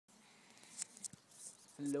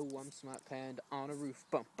Hello, I'm Smart Panda on a roof.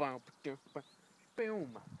 Bum, bum, boom.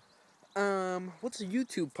 What's a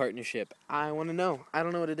YouTube partnership? I want to know. I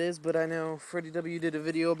don't know what it is, but I know Freddie W did a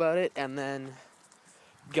video about it and then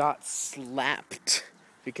got slapped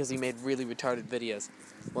because he made really retarded videos.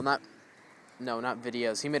 Well, not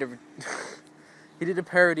videos. He made he did a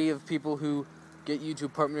parody of people who get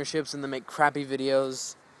YouTube partnerships and then make crappy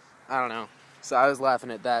videos. I don't know. So I was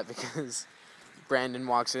laughing at that because Brandon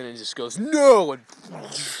walks in and just goes, "No!" and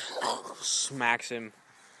smacks him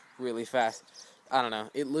really fast. I don't know.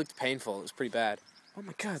 It looked painful. It was pretty bad. Oh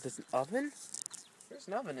my god, there's an oven? There's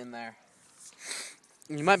an oven in there.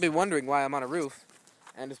 You might be wondering why I'm on a roof,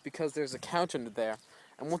 and it's because there's a couch under there.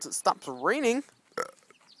 And once it stops raining,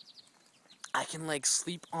 I can,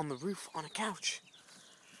 sleep on the roof on a couch.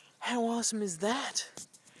 How awesome is that?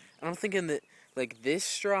 And I'm thinking that, this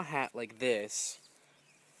straw hat like this,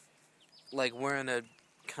 wearing a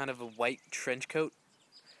kind of a white trench coat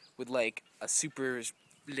with, a super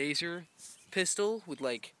laser pistol with,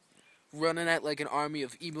 running at, an army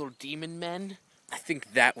of evil demon men. I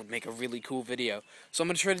think that would make a really cool video. So I'm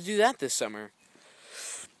going to try to do that this summer.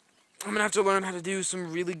 I'm going to have to learn how to do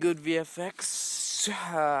some really good VFX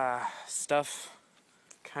stuff,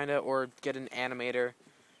 or get an animator.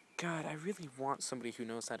 God, I really want somebody who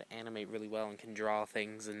knows how to animate really well and can draw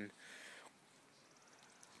things. And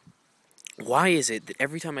why is it that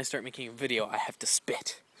every time I start making a video, I have to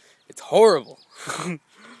spit? It's horrible.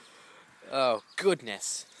 Oh,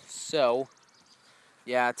 goodness. So,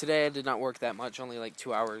 yeah, today I did not work that much, only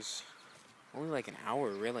 2 hours. Only an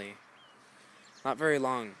hour, really. Not very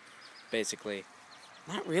long, basically.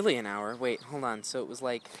 Not really an hour. Wait, hold on. So it was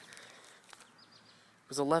it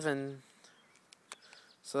was 11.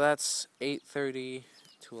 So that's 8:30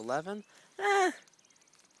 to 11.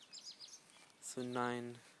 So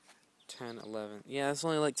 9, 10, 11. Yeah, that's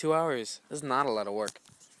only 2 hours. That's not a lot of work,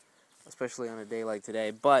 especially on a day like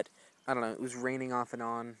today. But I don't know. It was raining off and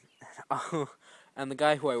on. And the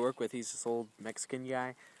guy who I work with, he's this old Mexican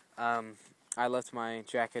guy. I left my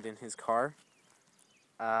jacket in his car,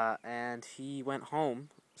 and he went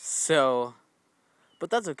home. So, but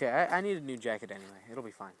that's okay. I need a new jacket anyway. It'll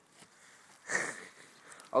be fine.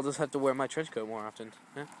 I'll just have to wear my trench coat more often.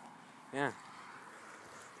 Yeah.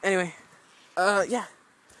 Anyway, yeah.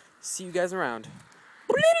 See you guys around.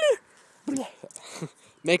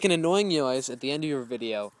 Make an annoying noise at the end of your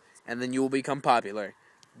video, and then you will become popular.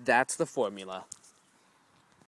 That's the formula.